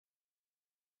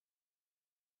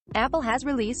Apple has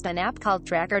released an app called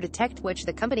Tracker Detect, which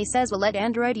the company says will let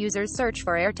Android users search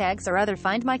for AirTags or other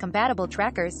Find My compatible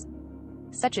trackers,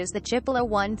 such as the Chipolo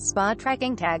One spot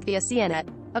tracking tag via CNET.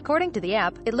 According to the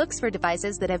app, it looks for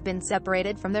devices that have been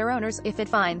separated from their owners. If it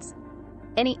finds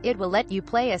any, it will let you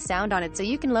play a sound on it so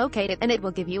you can locate it, and it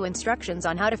will give you instructions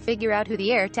on how to figure out who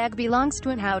the AirTag belongs to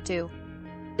and how to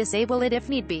disable it if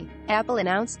need be. Apple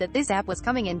announced that this app was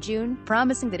coming in June,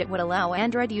 promising that it would allow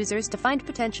Android users to find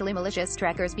potentially malicious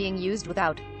trackers being used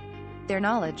without their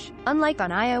knowledge. Unlike on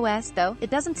iOS, though, it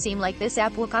doesn't seem like this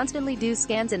app will constantly do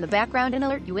scans in the background and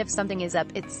alert you if something is up.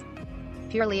 It's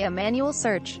purely a manual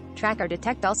search. Tracker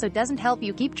Detect also doesn't help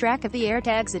you keep track of the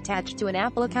AirTags attached to an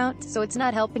Apple account, so it's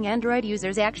not helping Android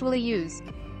users actually use.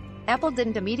 Apple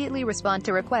didn't immediately respond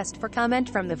to request for comment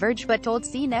from The Verge, but told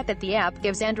CNET that the app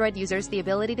gives Android users the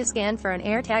ability to scan for an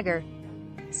AirTagger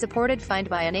supported Find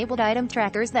My enabled item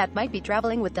trackers that might be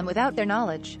traveling with them without their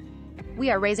knowledge. We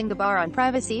are raising the bar on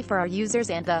privacy for our users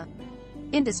and the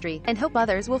industry, and hope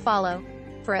others will follow.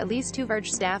 For at least 2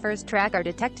 Verge staffers, Tracker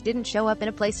Detect didn't show up in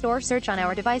a Play Store search on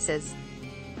our devices.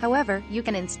 However, you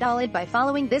can install it by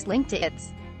following this link to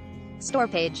its store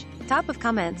page. Top of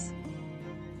comments.